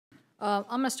I'm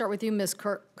going to start with you, Ms.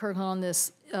 Kirkland, on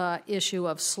this issue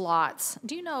of slots.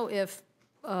 Do you know if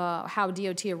how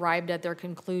DOT arrived at their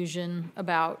conclusion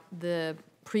about the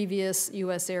previous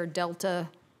U.S. Air Delta,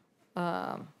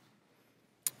 that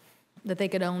they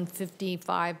could own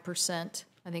 55%,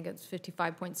 I think it's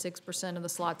 55.6% of the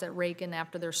slots at Reagan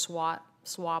after their swap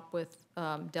with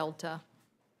Delta?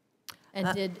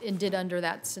 And did under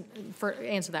that,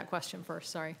 answer that question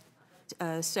first, sorry.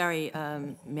 Sorry,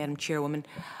 Madam Chairwoman.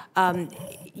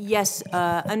 Yes,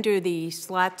 under the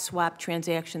slot swap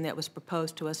transaction that was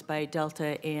proposed to us by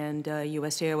Delta and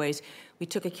U.S. Airways, we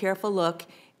took a careful look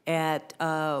at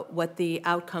what the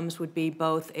outcomes would be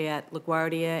both at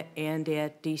LaGuardia and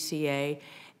at DCA.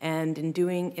 And in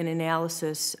doing an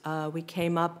analysis, we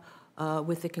came up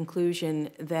with the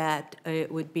conclusion that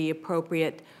it would be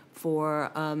appropriate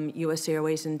for U.S.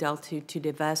 Airways and Delta to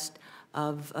divest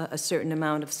of a certain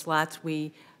amount of slots.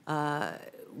 We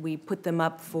put them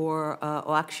up for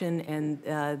auction, and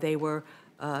they were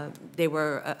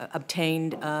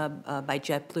obtained by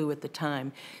JetBlue at the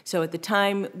time. So at the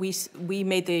time, we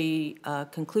made the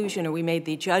conclusion, or we made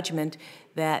the judgment,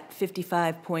 that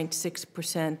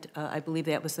 55.6%, I believe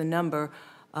that was the number,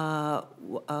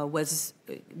 was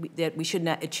that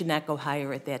it should not go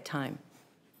higher at that time.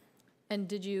 And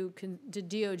did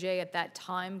DOJ at that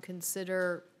time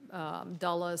consider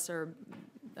Dulles or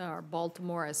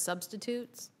Baltimore as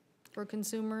substitutes for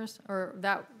consumers, or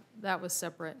that was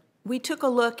separate? We took a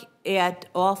look at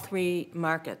all three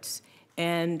markets,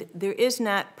 and there is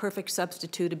not perfect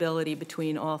substitutability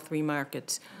between all three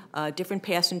markets. Different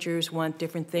passengers want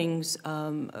different things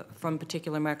from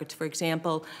particular markets. For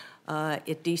example,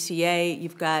 at DCA,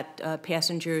 you've got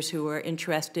passengers who are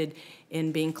interested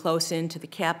in being close into the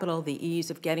capital, the ease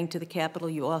of getting to the capital.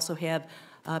 You also have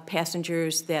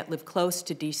passengers that live close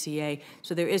to DCA.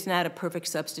 So there is not a perfect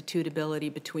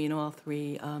substitutability between all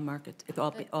three markets,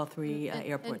 all three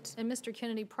airports. And Mr.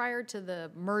 Kennedy, prior to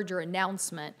the merger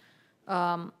announcement,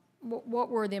 what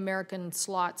were the American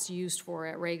slots used for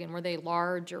at Reagan? Were they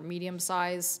large or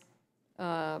medium-sized,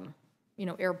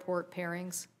 airport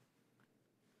pairings?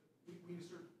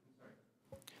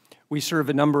 We serve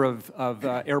a number of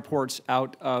airports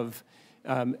out of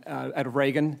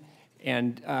Reagan,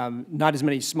 and not as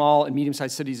many small and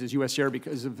medium-sized cities as U.S. Air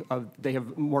because they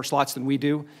have more slots than we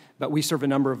do. But we serve a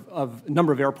number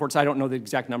of airports. I don't know the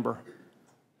exact number.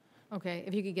 Okay,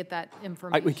 if you could get that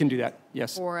information, we can do that.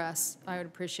 Yes, for us, I would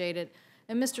appreciate it.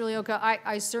 And Mr. Leoka,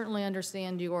 I certainly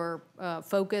understand your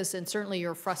focus and certainly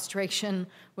your frustration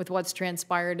with what's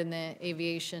transpired in the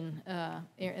aviation,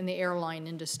 in the airline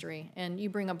industry. And you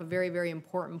bring up a very, very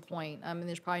important point. I mean,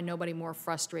 there's probably nobody more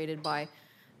frustrated by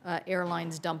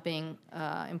airlines dumping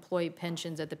employee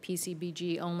pensions at the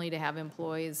PCBG only to have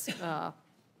employees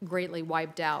greatly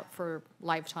wiped out for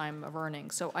lifetime of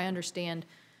earnings. So I understand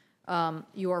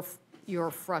your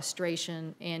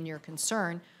frustration and your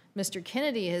concern. Mr.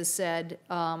 Kennedy has said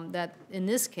that in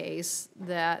this case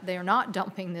that they are not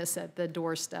dumping this at the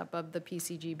doorstep of the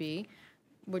PCGB,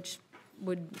 which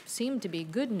would seem to be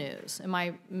good news. Am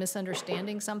I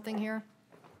misunderstanding something here?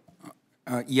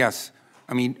 Yes.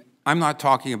 I mean, I'm not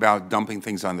talking about dumping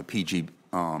things on the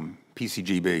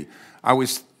PCGB. I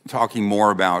was talking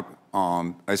more about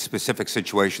a specific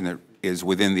situation that is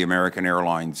within the American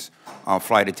Airlines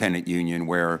flight attendant union,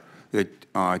 where the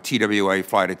TWA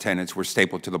flight attendants were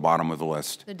stapled to the bottom of the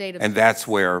list. The date of and that's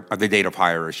where the date of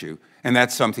hire issue. And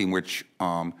that's something which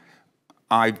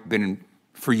I've been,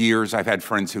 for years, I've had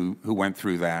friends who went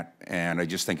through that, and I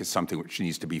just think it's something which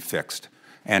needs to be fixed.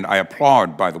 And I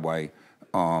applaud, by the way,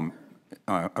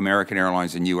 American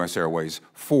Airlines and U.S. Airways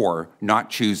for not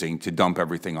choosing to dump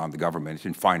everything on the government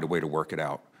and find a way to work it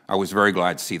out. I was very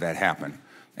glad to see that happen.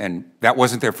 And that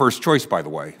wasn't their first choice, by the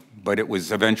way, but it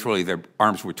was eventually their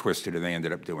arms were twisted and they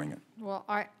ended up doing it. Well,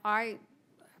 I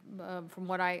from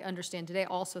what I understand today,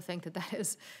 also think that that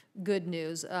is good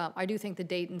news. I do think the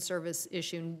date and service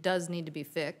issue does need to be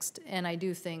fixed, and I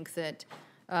do think that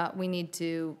we need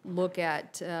to look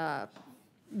at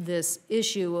this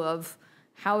issue of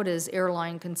how does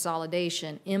airline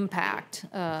consolidation impact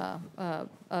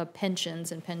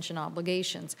pensions and pension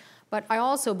obligations. But I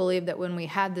also believe that when we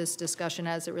had this discussion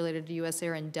as it related to U.S.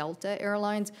 Air and Delta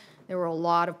Airlines, there were a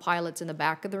lot of pilots in the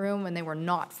back of the room, and they were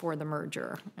not for the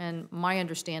merger. And my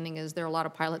understanding is there are a lot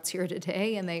of pilots here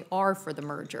today, and they are for the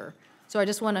merger. So I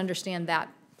just want to understand that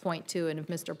point, too, and if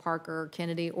Mr. Parker or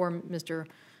Kennedy or Mr.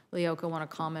 Leoka want to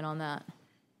comment on that.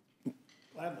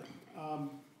 Gladly.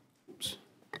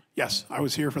 Yes, I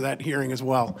was here for that hearing as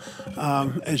well,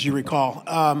 as you recall.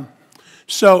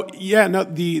 So, yeah, no,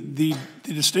 the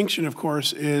distinction, of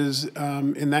course, is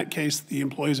in that case, the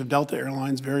employees of Delta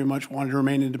Airlines very much wanted to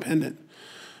remain independent.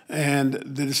 And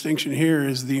the distinction here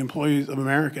is the employees of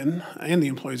American and the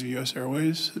employees of U.S.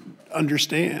 Airways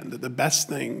understand that the best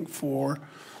thing for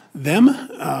them,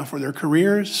 for their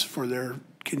careers, for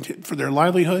their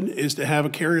livelihood, is to have a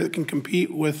carrier that can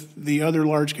compete with the other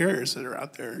large carriers that are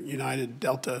out there, United,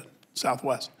 Delta,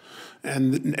 Southwest.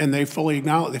 And they fully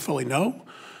acknowledge, they fully know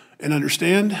and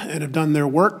understand and have done their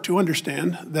work to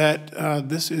understand that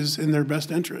this is in their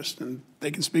best interest. And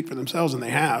they can speak for themselves, and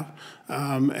they have,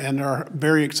 and are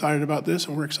very excited about this,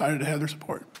 and we're excited to have their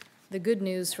support. The good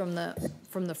news from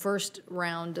the first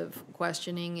round of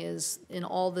questioning is in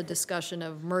all the discussion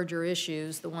of merger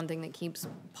issues, the one thing that keeps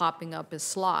popping up is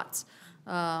slots.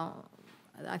 I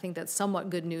think that's somewhat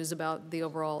good news about the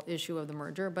overall issue of the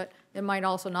merger, but it might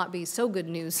also not be so good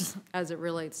news as it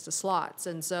relates to slots,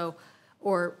 and so,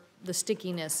 or the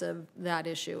stickiness of that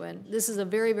issue. And this is a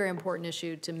very, very important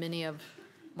issue to many of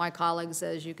my colleagues.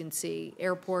 As you can see,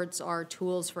 airports are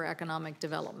tools for economic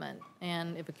development.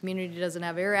 And if a community doesn't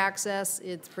have air access,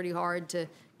 it's pretty hard to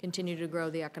continue to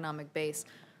grow the economic base.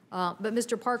 But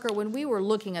Mr. Parker, when we were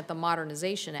looking at the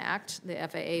Modernization Act, the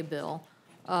FAA bill,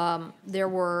 there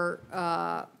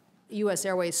were, U.S.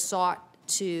 Airways sought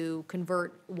to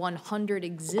convert 100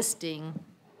 existing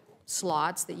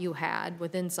slots that you had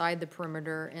with inside the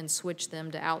perimeter and switch them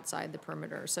to outside the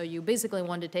perimeter. So you basically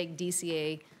wanted to take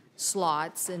DCA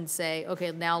slots and say,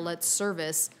 okay, now let's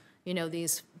service, you know,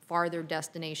 these farther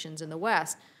destinations in the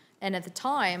West. And at the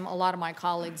time, a lot of my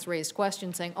colleagues raised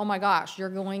questions saying, oh my gosh, you're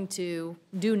going to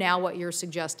do now what you're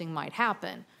suggesting might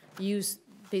happen.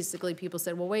 Basically, people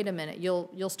said, well, wait a minute,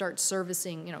 you'll start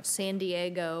servicing, you know, San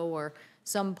Diego or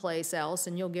someplace else,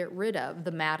 and you'll get rid of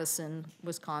the Madison,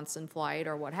 Wisconsin flight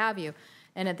or what have you.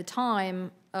 And at the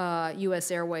time,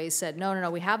 U.S. Airways said, no,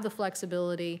 we have the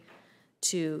flexibility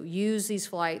to use these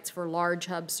flights for large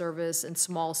hub service, and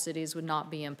small cities would not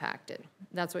be impacted.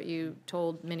 That's what you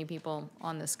told many people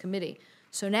on this committee.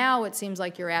 So now it seems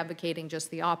like you're advocating just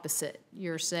the opposite.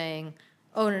 You're saying,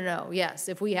 oh, no, yes,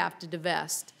 if we have to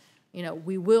divest, you know,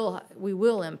 we will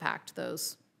impact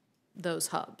those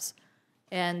hubs.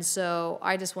 And so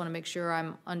I just want to make sure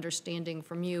I'm understanding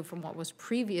from you, from what was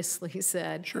previously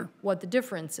said, sure, what the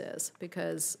difference is,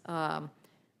 because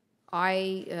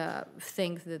I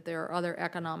think that there are other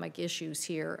economic issues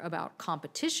here about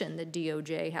competition that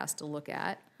DOJ has to look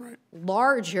at, right,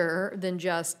 larger than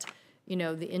just, you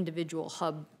know, the individual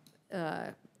hub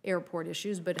airport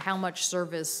issues, but how much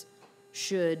service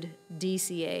should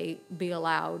DCA be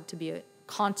allowed to be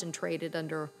concentrated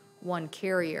under one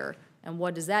carrier, and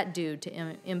what does that do to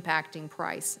impacting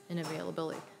price and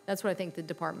availability? That's what I think the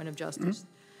Department of Justice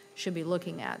should be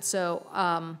looking at. So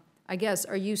I guess,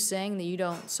 are you saying that you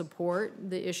don't support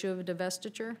the issue of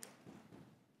divestiture?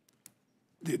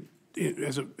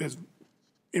 As it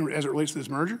relates to this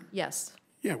merger? Yes.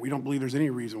 Yeah, we don't believe there's any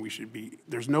reason we should be.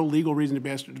 There's no legal reason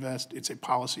to divest. It's a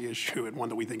policy issue, and one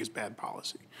that we think is bad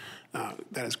policy.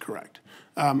 That is correct.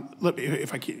 Let me,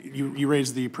 if I can, you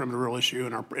raised the perimeter rule issue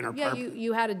in our yeah,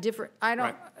 you had a different. I don't.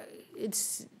 Right. It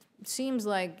seems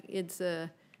like it's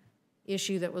a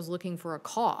issue that was looking for a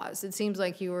cause. It seems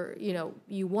like you were, you know,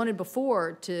 you wanted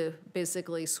before to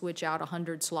basically switch out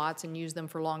 100 slots and use them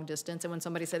for long distance. And when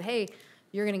somebody said, hey,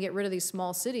 you're going to get rid of these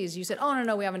small cities, you said, oh,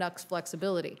 no, we have enough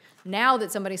flexibility. Now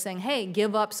that somebody's saying, hey,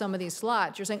 give up some of these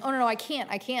slots, you're saying, oh, no, I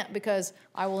can't because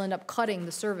I will end up cutting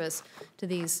the service to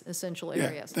these essential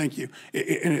areas. Yeah, thank you.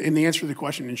 And the answer to the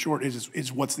question, in short,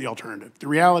 is what's the alternative? The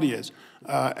reality is,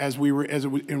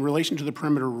 in relation to the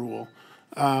perimeter rule,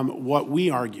 what we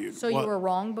argued. So you were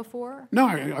wrong before? No,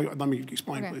 let me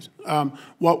explain, okay, please.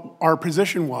 What our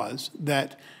position was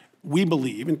that we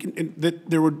believe that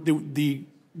the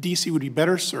DC would be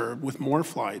better served with more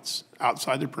flights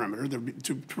outside the perimeter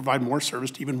to provide more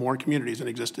service to even more communities than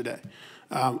exist today.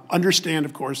 Understand,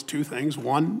 of course, two things.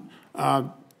 One,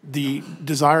 the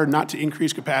desire not to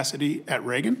increase capacity at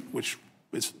Reagan, which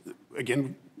is,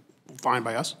 again, fine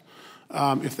by us.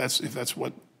 If that's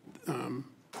what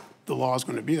the law is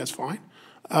going to be, that's fine.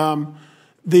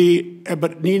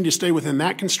 But needing to stay within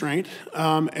that constraint,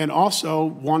 and also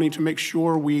wanting to make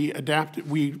sure we adapted,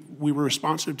 we were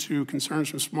responsive to concerns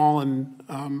from small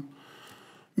and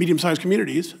medium-sized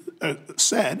communities,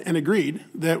 said and agreed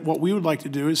that what we would like to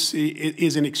do is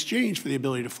in exchange for the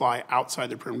ability to fly outside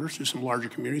the perimeters to some larger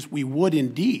communities, we would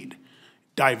indeed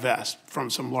divest from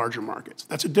some larger markets.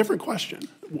 That's a different question.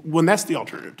 When that's the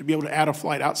alternative, to be able to add a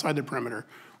flight outside the perimeter,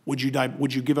 would you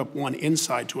give up one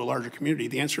inside to a larger community?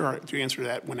 The answer to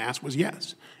that when asked was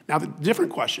yes. Now the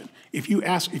different question, if you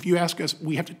ask us,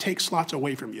 we have to take slots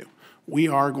away from you. we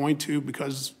are going to,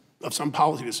 because of some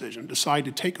policy decision, decide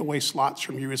to take away slots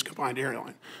from you as combined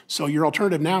airline. So your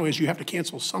alternative now is you have to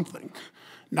cancel something,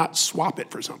 not swap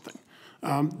it for something.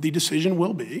 The decision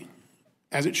will be,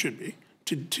 as it should be,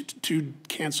 to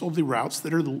cancel the routes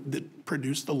that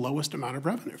produce the lowest amount of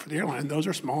revenue for the airline. And those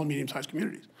are small and medium-sized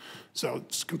communities. So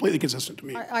it's completely consistent to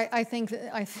me. I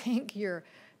think your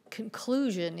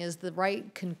conclusion is the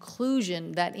right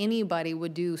conclusion, that anybody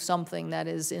would do something that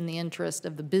is in the interest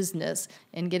of the business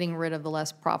in getting rid of the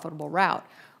less profitable route.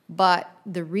 But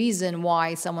the reason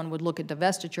why someone would look at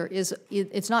divestiture is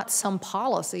it's not some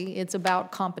policy, it's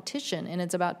about competition, and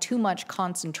it's about too much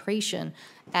concentration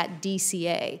at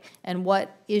DCA and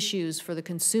what issues for the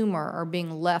consumer are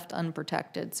being left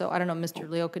unprotected. So I don't know, Mr.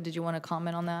 Leoka, did you want to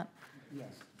comment on that? Yes.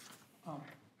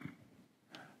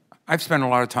 I've spent a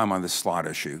lot of time on this slot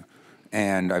issue,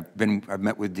 and I've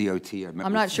met with DOT.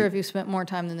 I'm not sure if you've spent more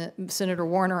time than Senator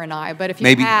Warner and I, but if you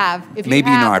maybe, have,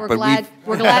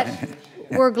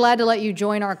 we're glad to let you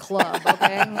join our club,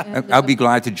 okay? I'll be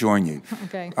glad to join you.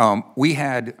 Okay.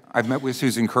 I've met with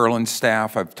Susan Kurland's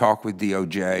staff, I've talked with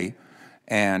DOJ,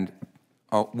 and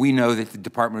we know that the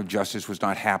Department of Justice was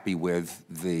not happy with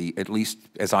at least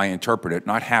as I interpret it,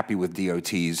 not happy with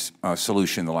DOT's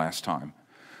solution the last time.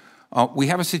 We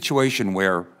have a situation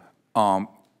where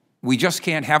we just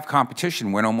can't have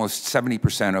competition when almost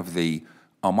 70% of the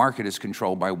market is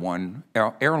controlled by one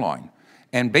airline.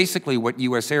 And basically what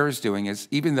US Air is doing is,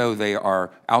 even though they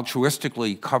are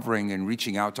altruistically covering and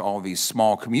reaching out to all these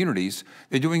small communities,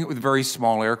 they're doing it with very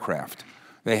small aircraft.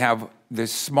 They have the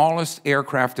smallest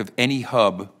aircraft of any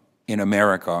hub in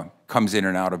America comes in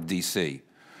and out of DC.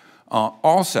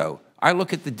 Also, I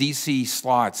look at the DC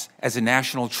slots as a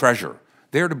national treasure.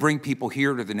 They're to bring people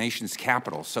here to the nation's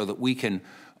capital so that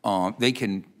they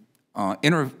can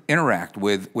interact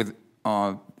with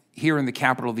here in the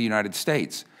capital of the United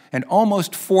States. And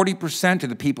almost 40% of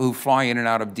the people who fly in and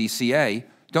out of DCA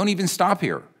don't even stop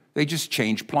here. They just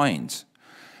change planes.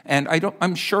 And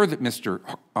I'm sure that Mr.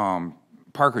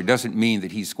 Parker doesn't mean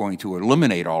that he's going to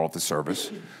eliminate all of the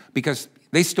service, because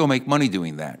they still make money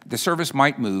doing that. The service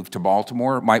might move to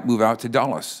Baltimore, it might move out to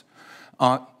Dulles.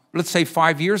 Let's say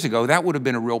 5 years ago, that would have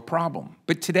been a real problem.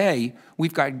 But today,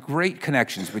 we've got great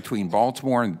connections between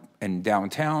Baltimore and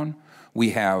downtown. We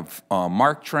have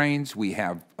MARC trains, we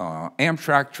have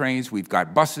Amtrak trains, we've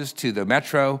got buses to the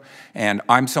Metro, and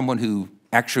I'm someone who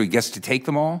actually gets to take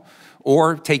them all,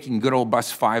 or taking good old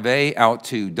bus 5A out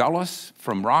to Dulles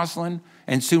from Roslyn,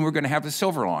 and soon we're going to have the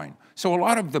Silver Line. So a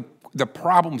lot of the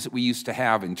problems that we used to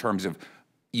have in terms of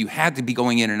you had to be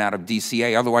going in and out of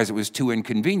DCA, otherwise it was too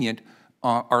inconvenient,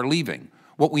 are leaving.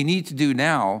 What we need to do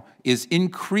now is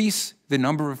increase the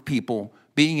number of people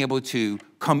being able to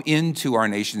come into our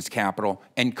nation's capital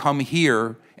and come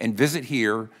here and visit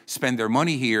here, spend their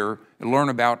money here, and learn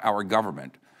about our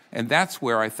government. And that's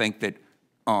where I think that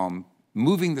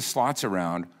moving the slots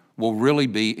around will really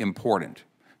be important.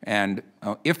 And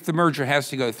if the merger has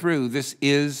to go through, this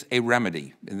is a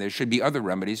remedy. And there should be other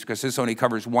remedies, because this only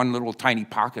covers one little tiny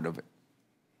pocket of it.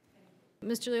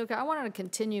 Mr. Leoka, I wanted to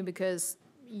continue because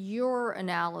your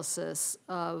analysis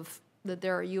of that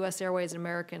there are U.S. Airways and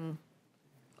American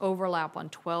overlap on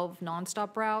 12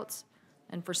 nonstop routes,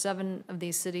 and for 7 of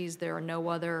these cities there are no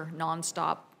other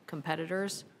nonstop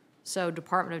competitors. So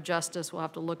Department of Justice will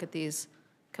have to look at these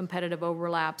competitive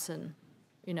overlaps and,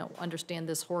 you know, understand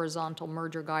this horizontal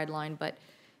merger guideline. But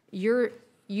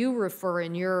you refer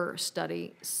in your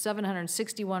study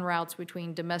 761 routes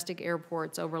between domestic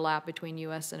airports overlap between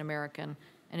U.S. and American,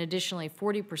 and additionally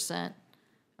 40%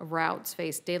 of routes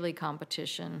face daily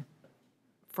competition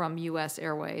from U.S.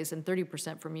 Airways and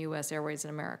 30% from U.S. Airways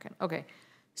and American. Okay,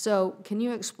 so can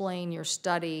you explain your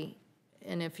study,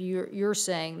 and if you're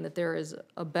saying that there is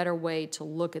a better way to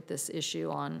look at this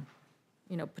issue on,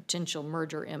 you know, potential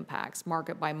merger impacts,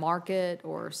 market by market,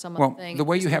 or some of the things? The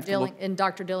way you have to look, and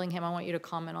Dr. Dillingham, I want you to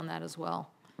comment on that as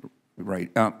well.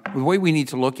 Right. The way we need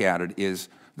to look at it is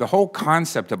the whole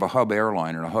concept of a hub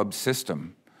airline or a hub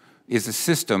system is a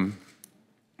system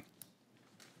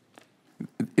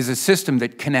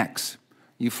that connects.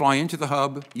 You fly into the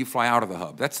hub, you fly out of the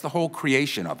hub. That's the whole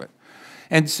creation of it.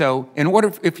 And so,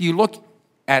 if you look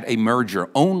at a merger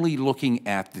only looking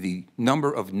at the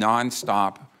number of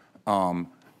nonstop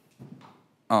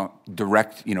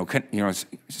direct,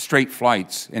 straight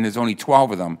flights, and there's only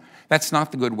 12 of them, that's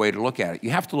not the good way to look at it.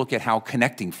 You have to look at how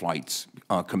connecting flights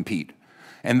compete.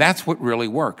 And that's what really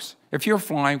works. If you're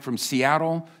flying from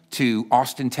Seattle to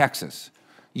Austin, Texas,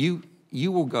 you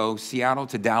will go Seattle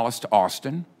to Dallas to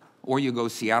Austin, or you go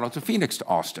Seattle to Phoenix to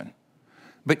Austin.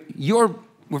 But your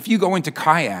if you go into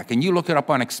Kayak and you look it up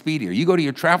on Expedia, you go to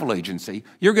your travel agency,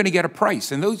 you're going to get a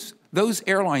price. And those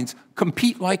airlines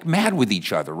compete like mad with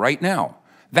each other right now.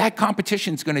 That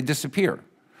competition is going to disappear.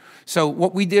 So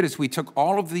what we did is we took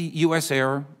all of the U.S.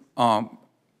 Air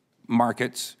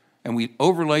markets and we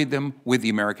overlaid them with the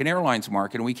American Airlines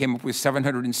market, and we came up with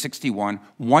 761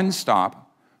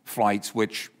 one-stop flights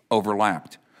which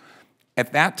overlapped.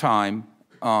 At that time,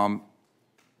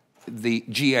 the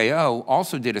GAO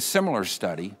also did a similar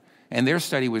study, and their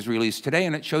study was released today,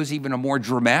 and it shows even a more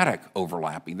dramatic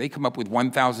overlapping. They come up with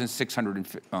 1,600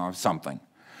 something.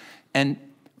 And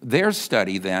their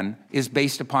study then is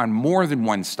based upon more than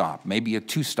one stop, maybe a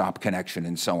two-stop connection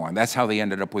and so on. That's how they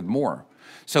ended up with more.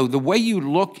 So the way you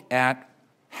look at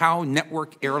how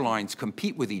network airlines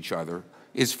compete with each other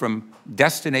is from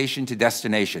destination to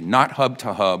destination, not hub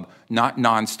to hub, not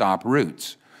nonstop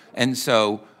routes. And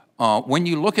so when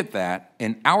you look at that,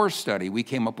 in our study, we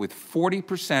came up with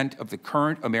 40% of the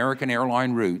current American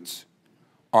airline routes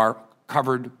are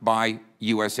covered by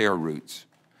U.S. Air routes,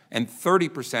 and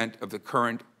 30% of the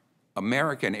current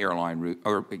American airline route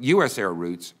or U.S. Air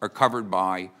routes are covered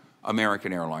by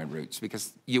American airline routes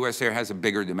because U.S. Air has a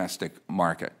bigger domestic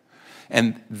market.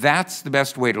 And that's the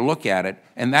best way to look at it,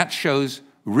 and that shows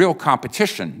real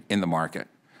competition in the market,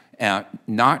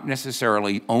 not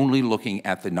necessarily only looking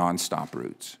at the nonstop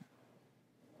routes.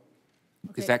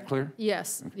 Okay. Is that clear?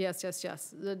 Yes, yes, yes,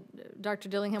 yes. Dr.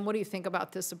 Dillingham, what do you think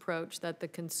about this approach that the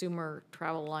Consumer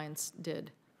Travel Alliance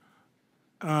did?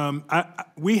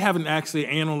 We haven't actually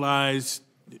analyzed,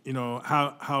 you know,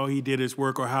 how he did his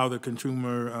work or how the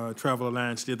Consumer Travel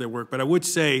Alliance did their work. But I would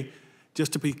say,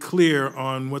 just to be clear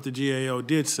on what the GAO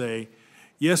did say,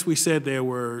 yes, we said there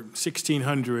were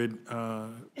 1,600,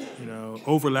 you know,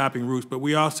 overlapping routes, but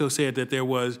we also said that there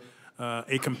was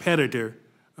a competitor,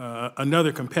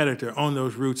 another competitor on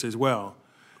those routes as well.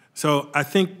 So I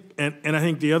think, and I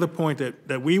think the other point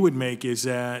that we would make is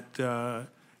that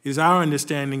is our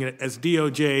understanding that as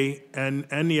DOJ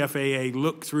and the FAA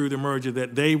look through the merger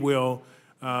that they will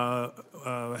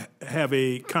have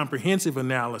a comprehensive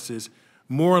analysis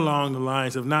more along the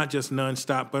lines of not just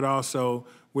nonstop, but also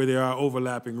where there are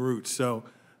overlapping routes. So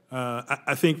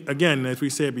I think, again, as we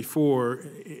said before,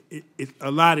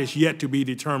 a lot is yet to be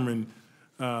determined,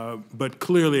 but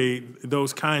clearly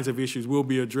those kinds of issues will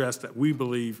be addressed, that we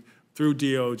believe, through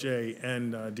DOJ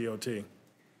and DOT.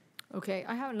 Okay,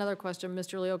 I have another question,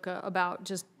 Mr. Leoka, about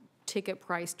just ticket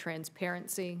price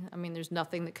transparency. I mean, there's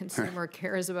nothing that consumer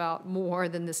cares about more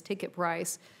than this ticket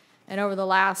price. And over the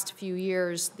last few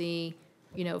years, the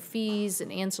fees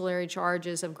and ancillary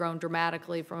charges have grown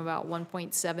dramatically from about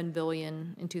 $1.7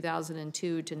 billion in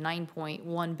 2002 to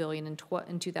 $9.1 billion in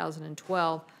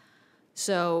 2012.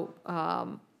 So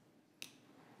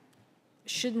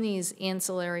shouldn't these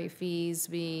ancillary fees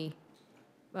be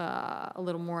a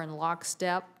little more in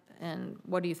lockstep? And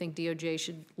what do you think DOJ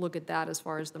should look at that as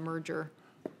far as the merger?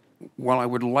 Well, I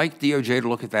would like DOJ to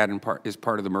look at that as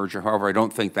part of the merger. However, I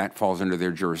don't think that falls under their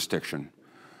jurisdiction.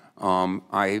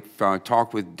 I've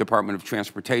talked with Department of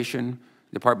Transportation.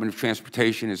 Department of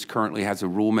Transportation currently has a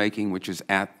rulemaking which is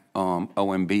at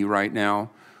OMB right now.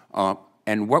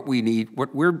 And what we need,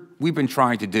 we've been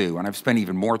trying to do, and I've spent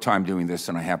even more time doing this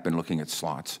than I have been looking at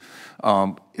slots,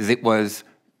 we're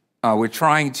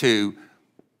trying to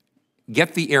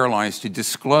get the airlines to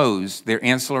disclose their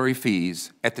ancillary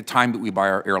fees at the time that we buy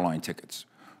our airline tickets.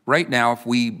 Right now, if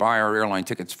we buy our airline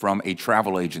tickets from a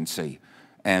travel agency,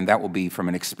 and that will be from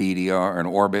an Expedia or an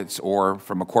Orbitz or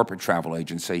from a corporate travel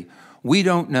agency, we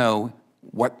don't know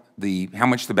how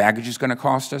much the baggage is going to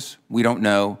cost us. We don't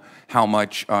know how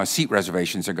much seat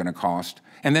reservations are going to cost.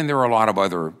 And then there are a lot of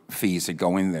other fees that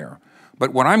go in there.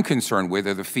 But what I'm concerned with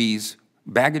are the fees,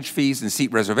 baggage fees and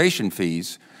seat reservation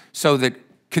fees, so that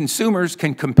consumers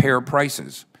can compare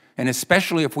prices. And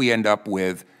especially if we end up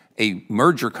with a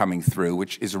merger coming through,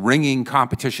 which is wringing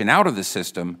competition out of the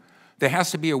system, there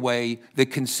has to be a way that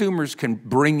consumers can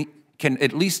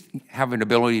at least have an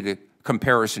ability to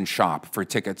comparison shop for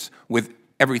tickets with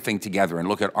everything together and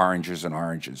look at oranges and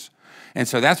oranges. And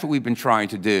so that's what we've been trying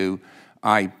to do.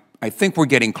 I think we're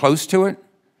getting close to it.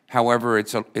 However,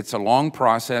 it's a long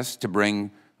process to bring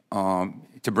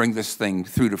this thing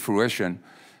through to fruition.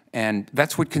 And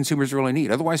that's what consumers really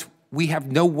need. Otherwise, we have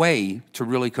no way to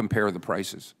really compare the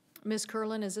prices. Ms.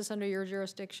 Curlin, is this under your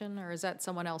jurisdiction, or is that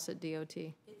someone else at DOT?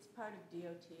 It's part of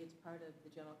DOT. It's part of the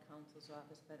General Counsel's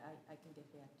office, but I can get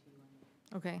back to you on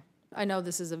that. Okay. I know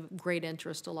this is of great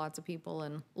interest to lots of people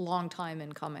and long time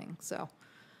in coming, so.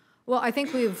 Well, I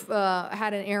think we've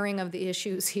had an airing of the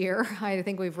issues here. I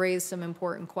think we've raised some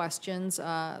important questions.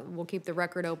 We'll keep the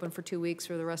record open for 2 weeks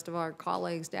for the rest of our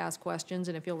colleagues to ask questions,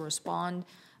 and if you'll respond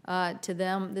to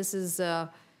them. This is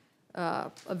a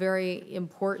very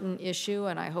important issue,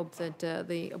 and I hope that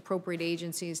the appropriate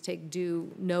agencies take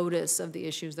due notice of the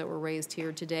issues that were raised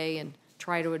here today and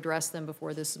try to address them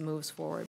before this moves forward.